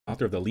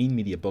author of the Lean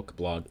Media book,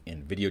 blog,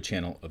 and video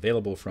channel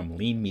available from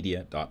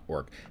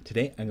leanmedia.org.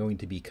 Today I'm going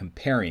to be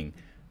comparing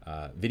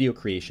video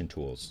creation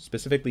tools,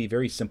 specifically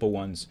very simple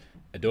ones,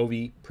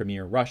 Adobe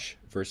Premiere Rush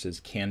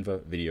versus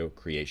Canva video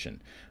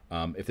creation.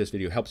 If this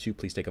video helps you,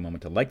 please take a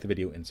moment to like the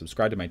video and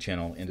subscribe to my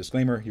channel. And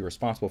disclaimer, you're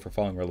responsible for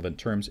following relevant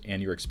terms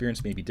and your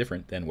experience may be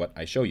different than what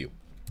I show you.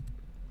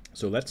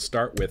 So let's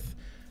start with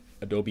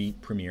Adobe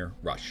Premiere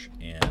Rush,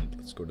 and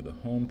let's go to the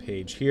home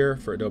page here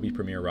for Adobe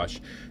Premiere Rush.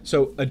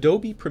 So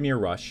Adobe Premiere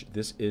Rush,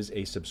 this is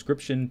a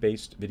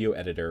subscription-based video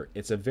editor.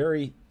 It's a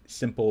very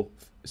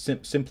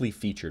simply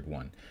featured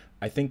one.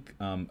 I think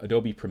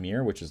Adobe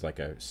Premiere, which is like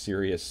a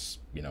serious,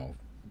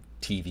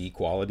 TV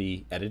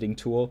quality editing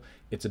tool,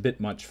 it's a bit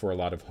much for a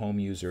lot of home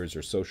users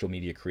or social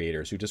media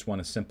creators who just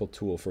want a simple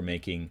tool for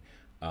making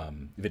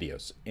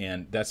videos,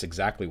 and that's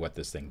exactly what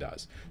this thing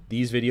does.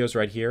 These videos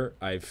right here,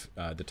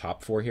 the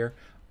top four here,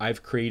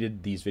 I've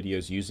created these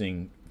videos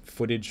using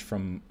footage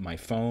from my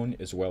phone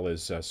as well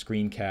as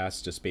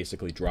screencasts, just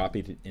basically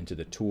dropping it into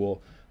the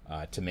tool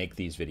to make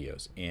these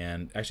videos.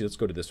 And actually, let's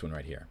go to this one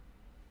right here.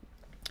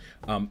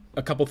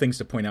 A couple things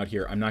to point out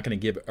here. I'm not going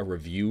to give a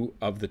review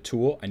of the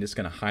tool. I'm just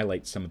going to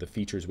highlight some of the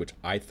features which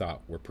I thought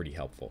were pretty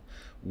helpful.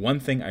 One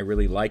thing I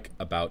really like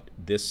about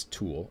this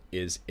tool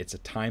is it's a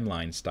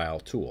timeline style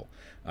tool.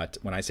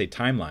 When I say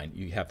timeline,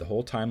 you have the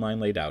whole timeline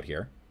laid out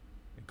here.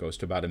 It goes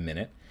to about a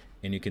minute.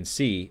 And you can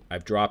see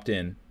I've dropped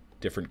in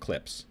different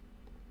clips.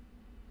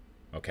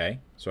 Okay,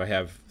 so I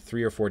have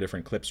 3 or 4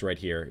 different clips right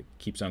here. It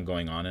keeps on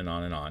going on and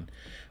on and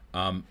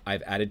on.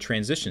 I've added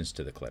transitions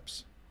to the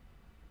clips.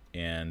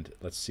 And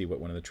let's see what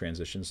one of the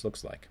transitions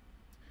looks like.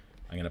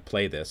 I'm going to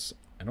play this.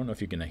 I don't know if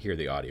you're going to hear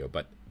the audio,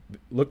 but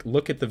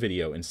look at the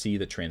video and see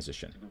the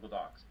transition. Google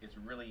Docs. It's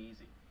really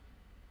easy.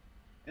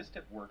 This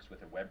tip works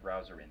with a web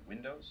browser in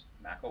Windows,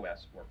 Mac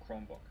OS, or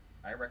Chromebook.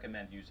 I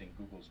recommend using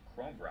Google's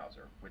Chrome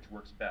browser, which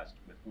works best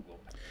with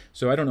Google.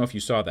 So I don't know if you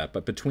saw that,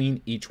 but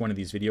between each one of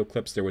these video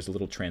clips, there was a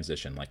little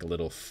transition, like a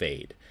little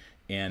fade.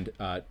 And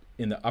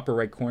in the upper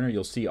right corner,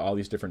 you'll see all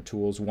these different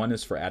tools. One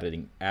is for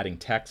adding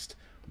text.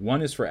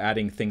 One is for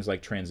adding things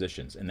like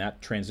transitions. And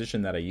that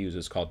transition that I use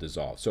is called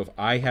dissolve. So if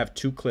I have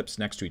 2 clips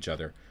next to each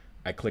other,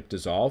 I click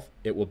dissolve,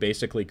 it will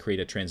basically create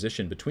a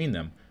transition between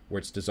them where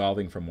it's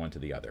dissolving from one to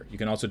the other. You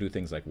can also do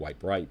things like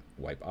wipe right,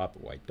 wipe up,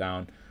 wipe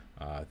down.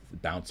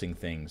 Bouncing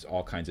things,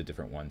 all kinds of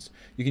different ones.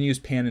 You can use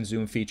pan and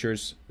zoom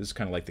features. This is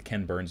kind of like the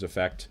Ken Burns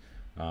effect,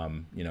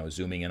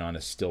 zooming in on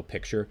a still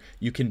picture.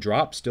 You can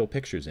drop still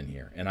pictures in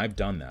here, and I've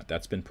done that.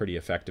 That's been pretty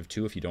effective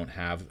too if you don't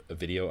have a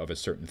video of a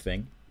certain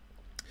thing.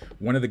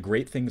 One of the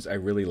great things I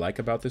really like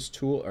about this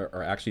tool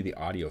are actually the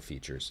audio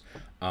features.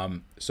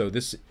 Audio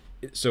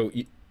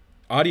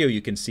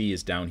you can see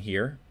is down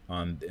here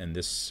and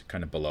this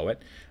kind of below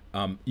it.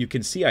 You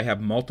can see I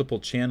have multiple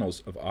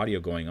channels of audio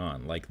going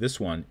on. Like this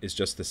one is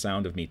just the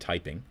sound of me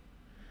typing.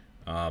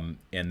 And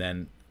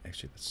then,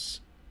 actually, let's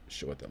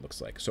show what that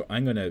looks like. So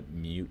I'm going to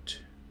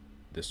mute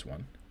this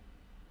one.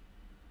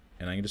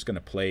 And I'm just going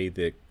to play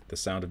the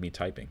sound of me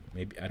typing.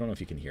 Maybe, I don't know if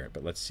you can hear it,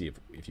 but let's see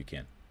if you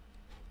can.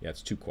 Yeah,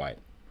 it's too quiet.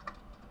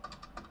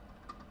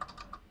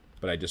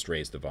 But I just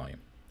raised the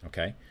volume,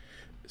 okay?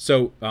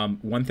 So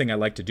one thing I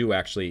like to do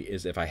actually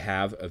is if I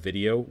have a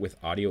video with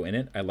audio in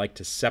it, I like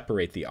to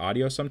separate the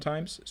audio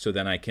sometimes, so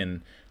then I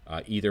can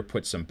either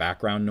put some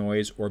background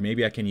noise or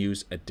maybe I can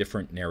use a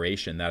different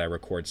narration that I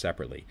record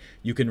separately.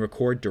 You can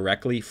record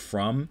directly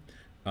from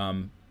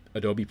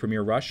Adobe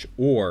Premiere Rush,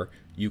 or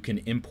you can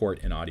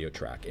import an audio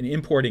track. And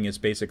importing is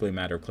basically a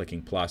matter of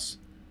clicking plus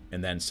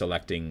and then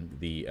selecting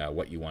the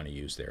what you want to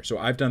use there. So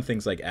I've done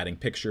things like adding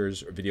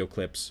pictures or video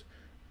clips.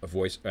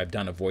 I've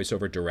done a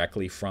voiceover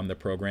directly from the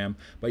program,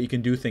 but you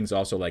can do things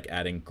also like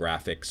adding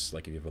graphics,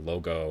 like if you have a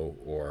logo,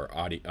 or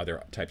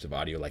other types of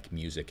audio like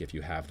music if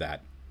you have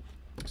that.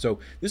 So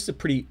this is a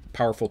pretty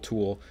powerful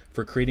tool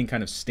for creating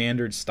kind of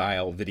standard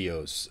style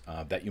videos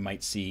that you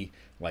might see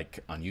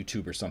like on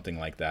YouTube or something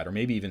like that, or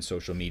maybe even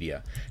social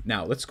media.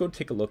 Now let's go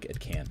take a look at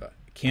Canva.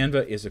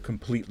 Canva is a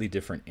completely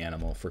different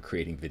animal for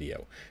creating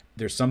video.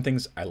 There's some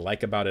things I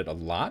like about it a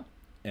lot,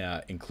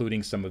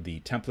 including some of the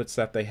templates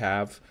that they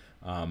have.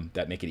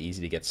 That make it easy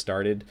to get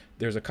started.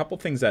 There's a couple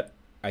things that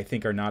I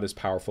think are not as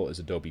powerful as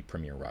Adobe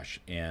Premiere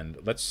Rush, and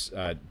let's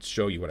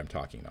show you what I'm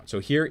talking about. So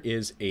here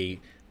is a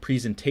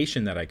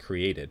presentation that I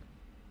created,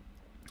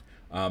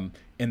 and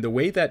the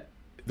way that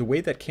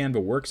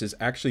Canva works is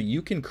actually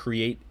you can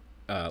create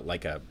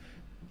like a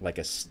I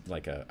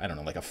don't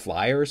know, like a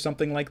flyer or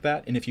something like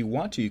that, and if you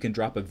want to, you can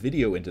drop a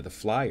video into the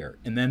flyer,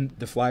 and then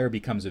the flyer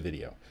becomes a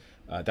video.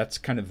 That's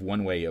kind of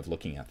one way of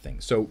looking at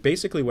things. So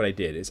basically what I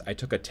did is I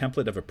took a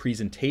template of a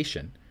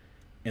presentation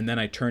and then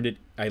I turned it,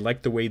 I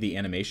liked the way the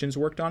animations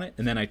worked on it,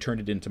 and then I turned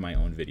it into my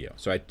own video.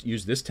 So I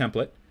used this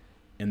template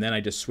and then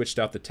I just switched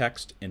out the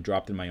text and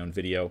dropped in my own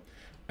video.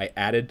 I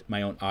added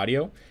my own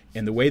audio,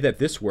 and the way that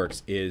this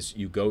works is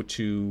you go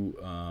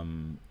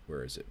to,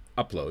 where is it?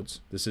 Uploads.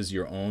 This is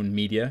your own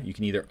media. You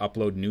can either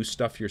upload new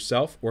stuff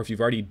yourself, or if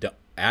you've already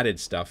added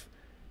stuff,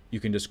 you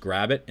can just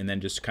grab it and then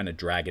just kind of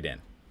drag it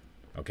in.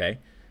 Okay?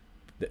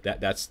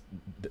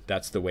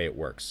 That's the way it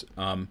works.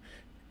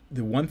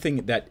 The one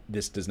thing that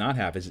this does not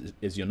have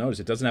is you'll notice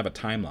it doesn't have a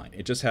timeline.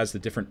 It just has the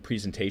different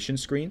presentation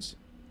screens.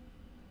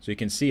 So you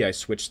can see I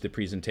switched the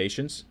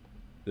presentations,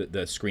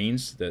 the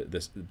screens,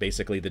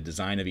 basically the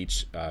design of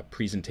each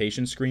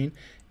presentation screen.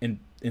 And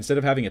instead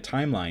of having a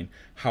timeline,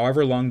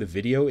 however long the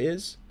video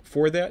is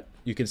for that,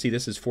 you can see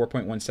this is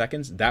 4.1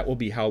 seconds. That will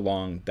be how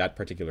long that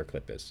particular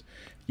clip is.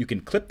 You can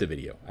clip the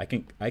video. I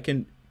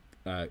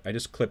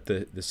just clip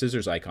the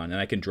scissors icon, and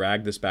I can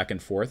drag this back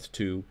and forth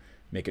to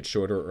make it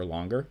shorter or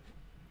longer.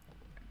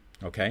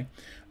 Okay.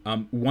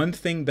 One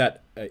thing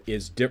that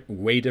is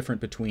way different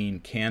between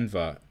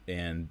Canva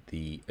and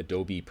the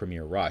Adobe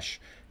Premiere Rush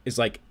is,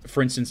 like,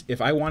 for instance,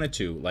 if I wanted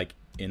to, like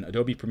in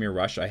Adobe Premiere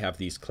Rush, I have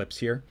these clips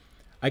here.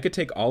 I could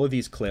take all of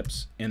these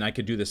clips and I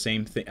could do the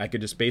same thing. I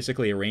could just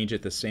basically arrange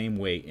it the same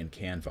way in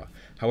Canva.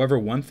 However,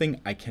 one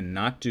thing I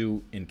cannot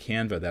do in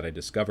Canva that I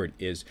discovered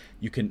is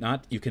you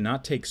cannot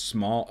take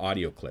small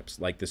audio clips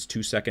like this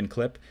 2-second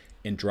clip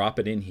and drop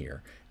it in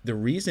here. The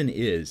reason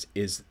is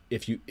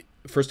if you,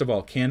 first of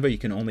all, Canva, you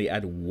can only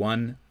add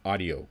one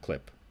audio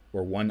clip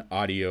or one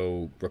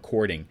audio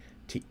recording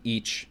to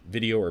each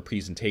video or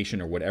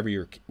presentation or whatever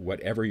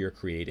you're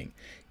creating.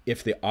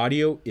 If the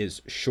audio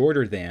is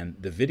shorter than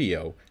the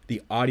video,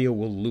 the audio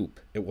will loop.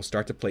 It will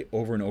start to play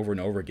over and over and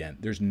over again.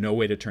 There's no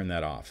way to turn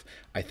that off.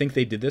 I think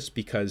they did this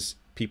because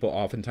people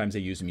oftentimes they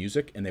use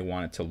music and they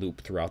want it to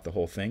loop throughout the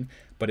whole thing.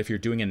 But if you're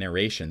doing a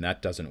narration,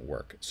 that doesn't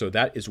work. So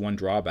that is one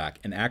drawback.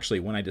 And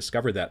actually, when I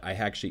discovered that, I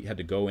actually had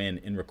to go in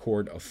and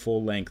record a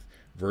full-length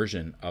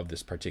version of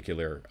this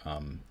particular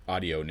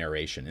audio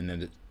narration, and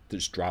then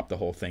just drop the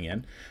whole thing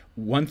in.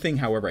 One thing,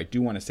 however, I do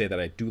want to say that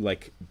I do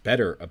like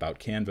better about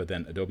Canva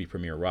than Adobe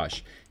Premiere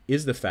Rush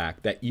is the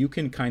fact that you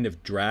can kind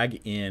of drag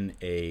in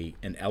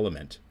an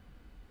element.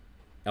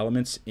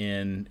 Elements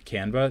in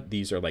Canva,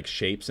 these are like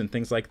shapes and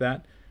things like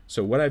that.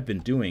 So what I've been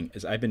doing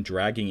is I've been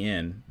dragging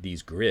in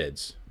these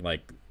grids,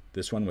 like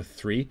this one with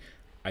 3.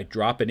 I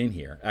drop it in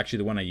here. Actually,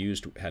 the one I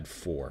used had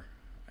 4.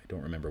 I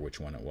don't remember which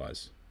one it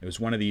was. It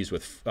was one of these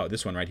with, oh,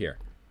 this one right here.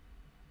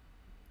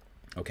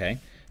 Okay.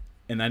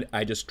 And then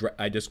I just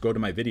go to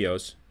my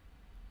videos,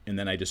 and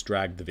then I just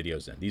drag the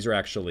videos in. These are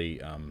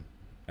actually,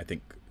 I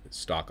think,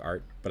 stock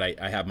art, but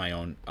I have my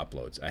own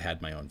uploads. I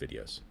had my own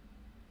videos,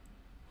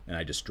 and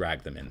I just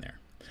drag them in there.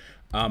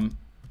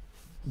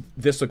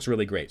 This looks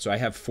really great. So I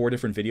have 4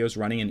 different videos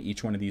running in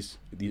each one of these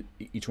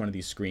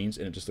screens,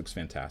 and it just looks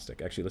fantastic.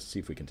 Actually, let's see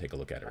if we can take a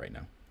look at it right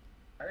now.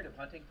 Tired of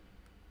hunting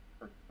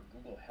for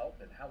Google help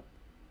and how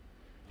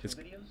to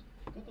videos?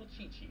 Google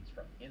cheat sheets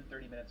from In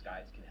 30 Minutes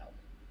Guides can help.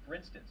 For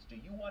instance, do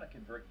you want to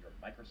convert your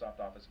Microsoft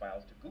Office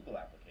files to Google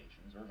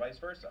applications or vice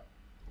versa?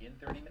 In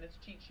 30 Minutes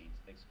cheat sheets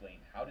explain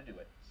how to do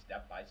it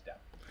step by step.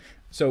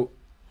 So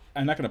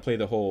I'm not going to play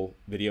the whole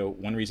video.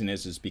 One reason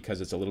is because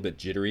it's a little bit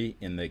jittery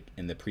in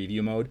the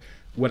preview mode.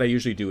 What I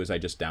usually do is I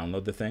just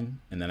download the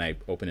thing and then I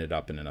open it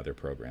up in another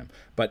program.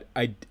 But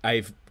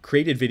I've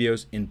created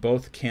videos in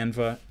both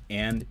Canva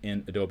and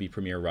in Adobe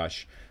Premiere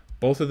Rush.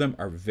 Both of them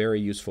are very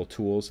useful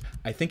tools.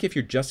 I think if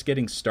you're just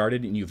getting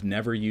started and you've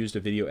never used a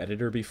video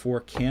editor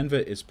before,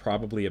 Canva is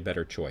probably a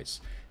better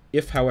choice.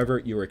 If, however,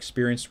 you're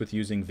experienced with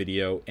using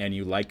video and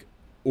you like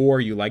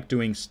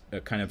doing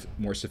kind of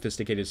more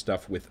sophisticated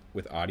stuff with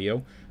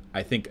audio,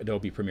 I think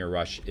Adobe Premiere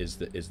Rush is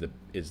the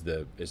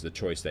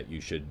choice that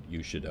you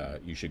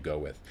should go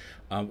with.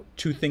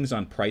 2 things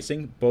on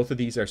pricing. Both of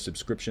these are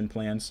subscription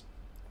plans.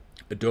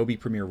 Adobe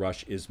Premiere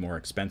Rush is more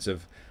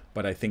expensive,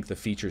 but I think the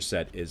feature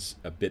set is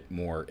a bit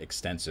more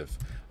extensive.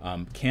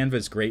 Canva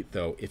is great,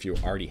 though, if you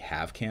already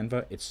have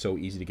Canva. It's so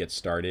easy to get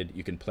started.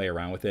 You can play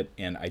around with it,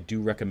 and I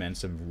do recommend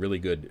some really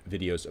good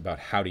videos about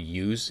how to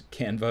use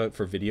Canva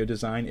for video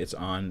design. It's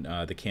on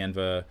the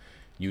Canva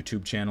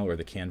YouTube channel or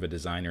the Canva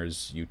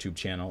Designers YouTube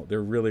channel.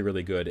 They're really,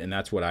 really good, and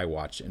that's what I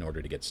watch in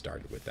order to get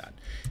started with that.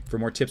 For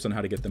more tips on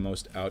how to get the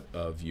most out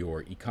of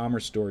your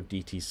e-commerce store,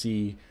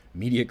 DTC,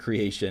 media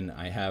creation,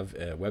 I have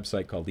a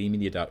website called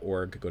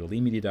leanmedia.org. Go to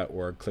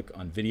leanmedia.org, click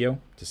on video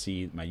to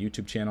see my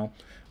YouTube channel.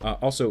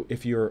 Also,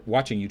 if you're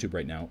watching YouTube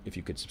right now, if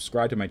you could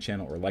subscribe to my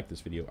channel or like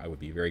this video, I would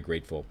be very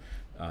grateful.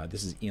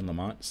 This is Ian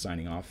Lamont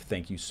signing off.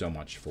 Thank you so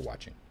much for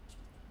watching.